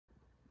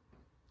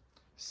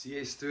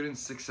CA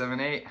students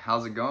 678,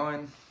 how's it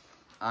going?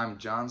 I'm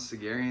John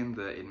Sagherian,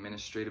 the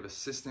administrative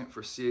assistant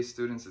for CA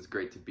students. It's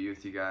great to be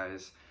with you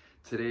guys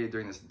today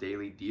during this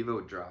daily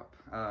Devo drop.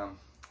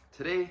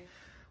 Today,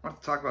 I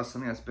want to talk about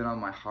something that's been on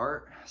my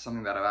heart,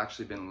 something that I've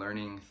actually been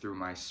learning through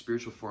my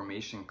spiritual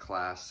formation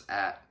class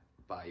at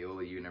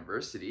Biola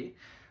University.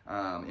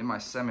 In my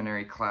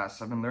seminary class,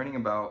 I've been learning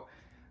about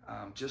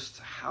just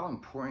how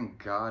important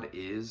God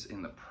is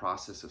in the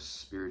process of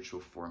spiritual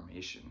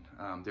formation.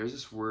 There's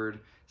this word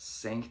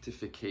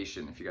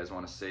sanctification, if you guys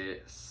want to say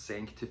it,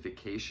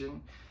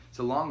 sanctification. It's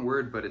a long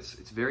word, but it's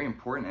very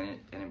important,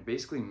 and it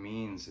basically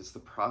means it's the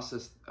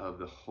process of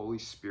the Holy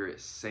Spirit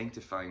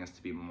sanctifying us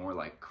to be more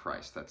like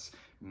Christ. That's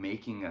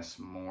making us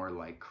more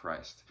like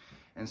Christ.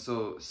 And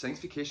so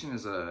sanctification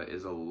is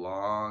a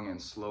long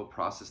and slow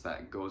process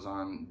that goes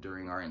on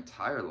during our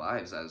entire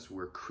lives as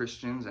we're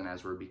Christians and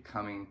as we're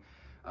becoming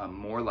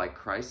more like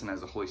Christ, and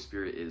as the Holy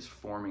Spirit is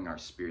forming our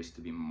spirits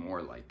to be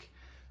more like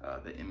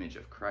the image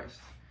of Christ.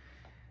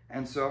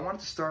 And so I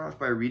wanted to start off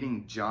by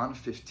reading John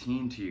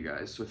 15 to you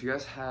guys. So if you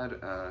guys had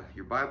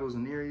your Bibles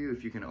near you,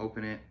 if you can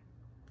open it,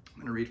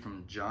 I'm going to read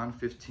from John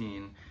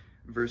 15,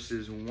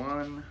 verses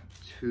 1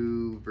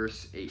 to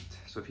verse 8.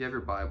 So if you have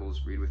your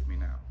Bibles, read with me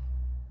now.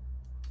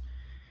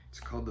 It's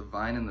called The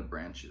Vine and the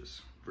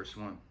Branches. Verse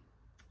 1.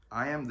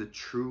 I am the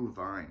true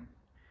vine,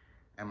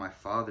 and my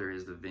Father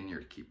is the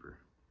vineyard keeper.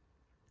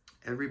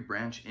 Every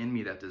branch in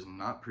me that does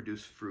not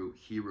produce fruit,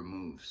 he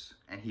removes,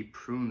 and he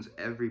prunes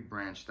every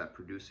branch that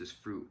produces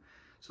fruit,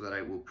 so that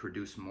I will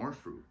produce more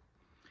fruit.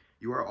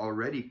 You are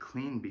already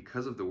clean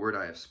because of the word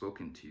I have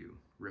spoken to you.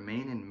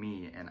 Remain in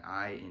me, and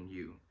I in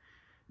you.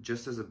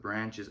 Just as a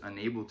branch is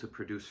unable to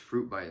produce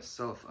fruit by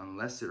itself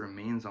unless it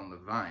remains on the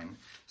vine,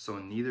 so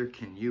neither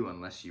can you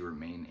unless you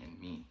remain in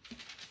me.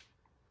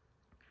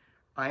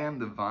 I am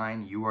the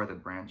vine, you are the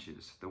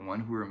branches. The one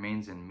who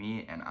remains in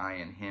me and I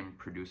in him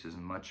produces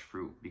much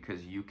fruit,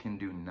 because you can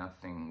do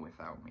nothing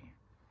without me.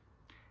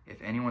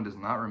 If anyone does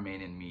not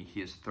remain in me,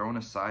 he is thrown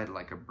aside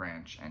like a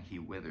branch, and he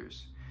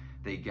withers.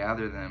 They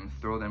gather them,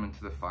 throw them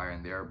into the fire,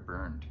 and they are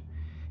burned.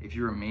 If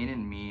you remain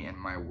in me and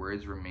my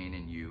words remain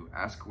in you,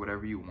 ask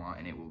whatever you want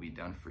and it will be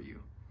done for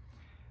you.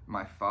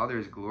 My Father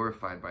is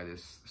glorified by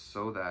this,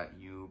 so that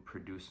you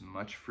produce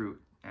much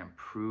fruit and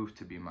prove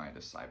to be my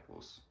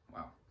disciples.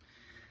 Wow.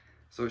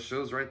 So it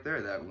shows right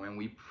there that when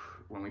we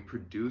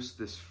produce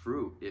this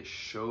fruit, it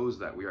shows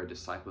that we are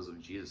disciples of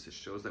Jesus. It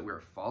shows that we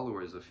are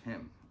followers of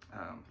him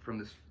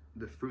from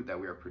the fruit that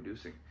we are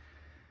producing.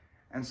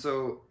 And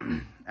so,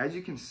 as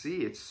you can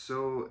see,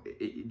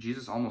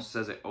 Jesus almost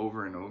says it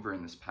over and over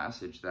in this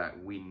passage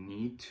that we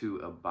need to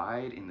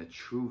abide in the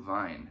true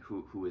vine,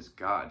 who is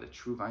God. The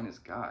true vine is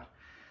God.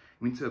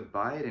 We need to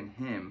abide in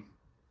him,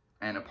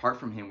 and apart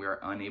from him, we are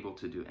unable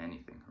to do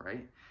anything,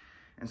 right?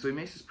 And so he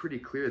makes this pretty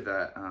clear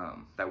that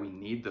that we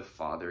need the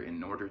Father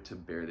in order to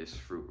bear this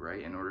fruit,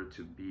 right? In order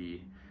to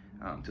be,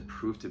 to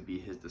prove to be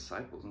his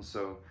disciples. And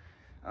so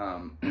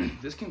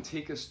this can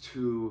take us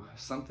to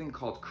something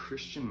called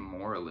Christian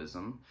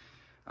moralism.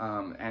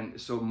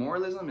 And so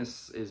moralism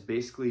is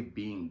basically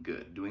being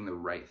good, doing the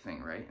right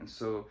thing, right? And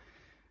so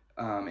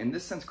in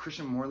this sense,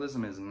 Christian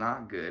moralism is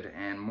not good.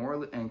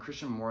 And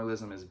Christian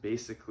moralism is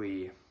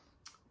basically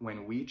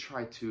when we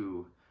try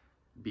to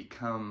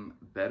become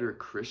better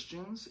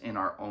Christians in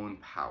our own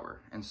power.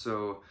 And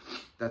so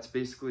that's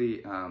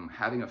basically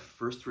having a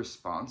first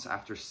response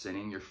after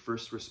sinning, your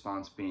first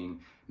response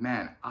being,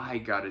 man, I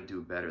gotta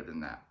do better than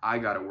that. I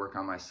gotta work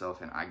on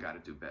myself, and I gotta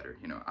do better.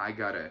 You know, I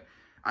gotta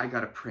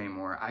pray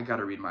more. I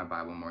gotta read my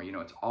Bible more. You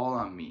know, it's all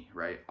on me,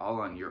 right? All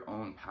on your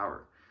own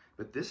power.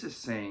 But this is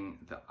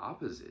saying the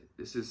opposite.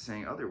 This is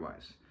saying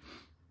otherwise.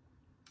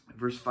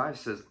 Verse 5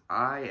 says,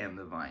 I am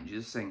the vine.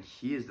 Jesus is saying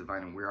he is the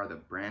vine and we are the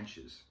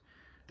branches.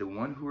 The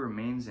one who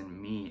remains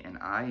in me and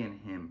I in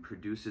him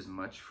produces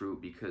much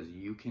fruit, because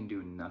you can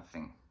do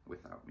nothing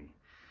without me.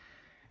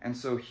 And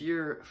so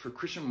here, for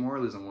Christian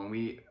moralism, when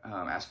we,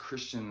 as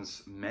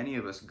Christians, many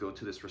of us go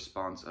to this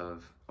response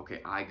of,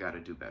 okay, I got to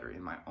do better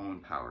in my own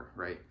power,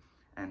 right?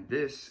 And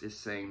this is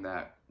saying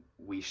that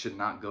we should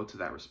not go to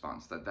that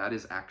response, that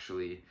is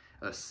actually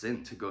a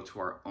sin, to go to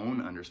our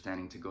own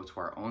understanding, to go to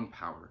our own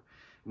power.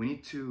 We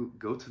need to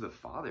go to the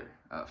Father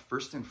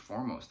first and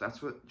foremost.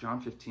 That's what John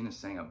 15 is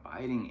saying,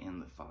 abiding in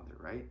the Father,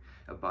 right?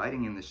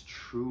 Abiding in this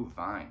true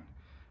vine.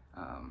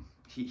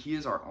 He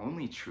is our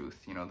only truth.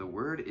 You know, the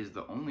Word is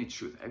the only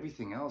truth.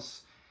 Everything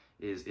else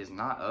is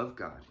not of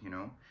God, you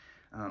know?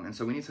 And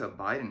so we need to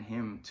abide in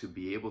him to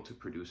be able to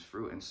produce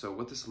fruit. And so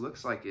what this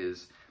looks like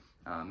is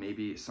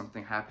maybe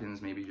something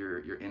happens, maybe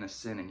you're in a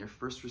sin, and your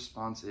first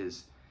response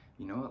is,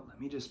 you know what, let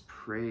me just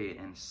pray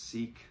and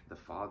seek the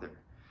Father.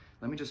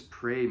 Let me just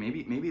pray.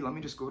 Maybe let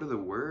me just go to the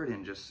Word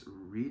and just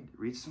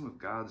read some of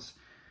God's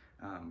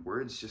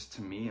words just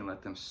to me, and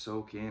let them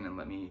soak in, and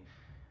let me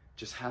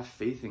just have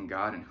faith in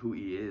God and who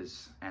he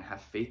is, and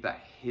have faith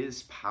that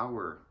his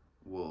power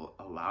will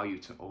allow you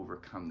to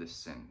overcome this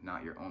sin,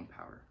 not your own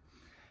power.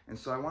 And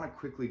so I want to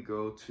quickly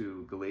go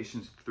to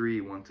Galatians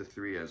 3,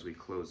 1-3 as we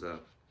close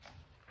up.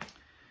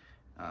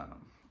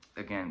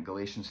 again,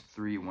 Galatians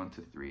 3,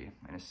 1-3,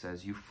 and it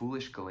says, "You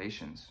foolish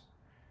Galatians,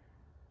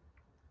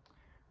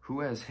 who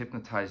has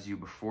hypnotized you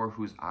before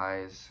whose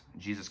eyes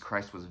Jesus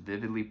Christ was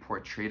vividly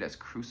portrayed as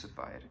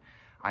crucified?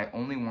 I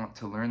only want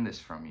to learn this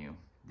from you.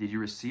 Did you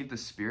receive the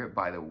Spirit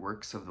by the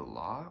works of the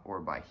law or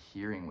by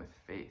hearing with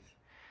faith?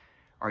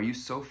 Are you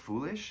so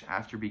foolish?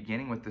 After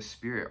beginning with the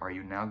Spirit, are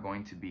you now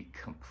going to be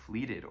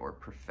completed or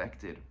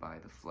perfected by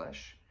the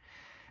flesh?"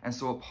 And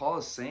so what Paul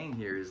is saying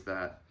here is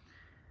that,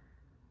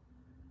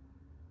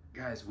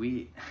 guys,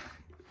 it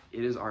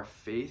is our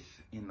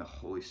faith in the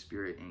Holy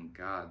Spirit, in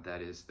God,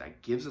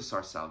 that gives us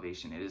our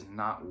salvation. It is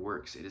not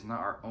works. It is not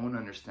our own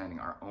understanding,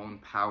 our own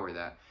power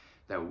that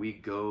we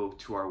go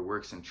to our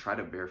works and try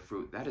to bear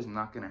fruit. That is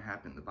not going to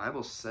happen. The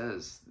Bible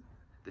says,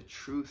 the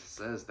truth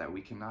says that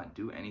we cannot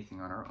do anything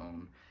on our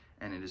own,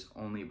 and it is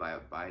only by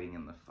abiding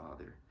in the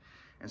Father.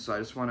 And so I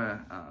just want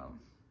to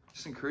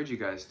just encourage you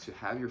guys to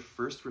have your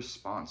first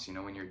response,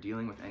 when you're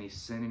dealing with any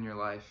sin in your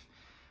life,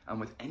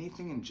 with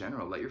anything in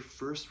general, let your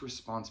first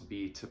response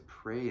be to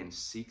pray and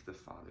seek the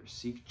Father,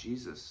 seek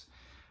Jesus.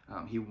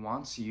 He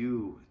wants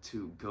you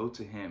to go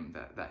to him,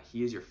 that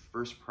he is your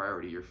first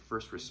priority, your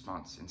first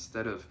response,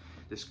 instead of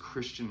this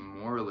Christian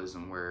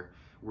moralism where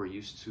we're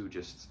used to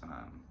just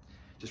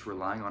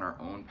relying on our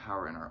own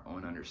power and our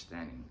own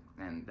understanding,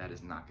 and that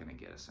is not going to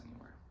get us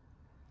anywhere.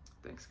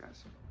 Thanks,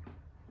 guys.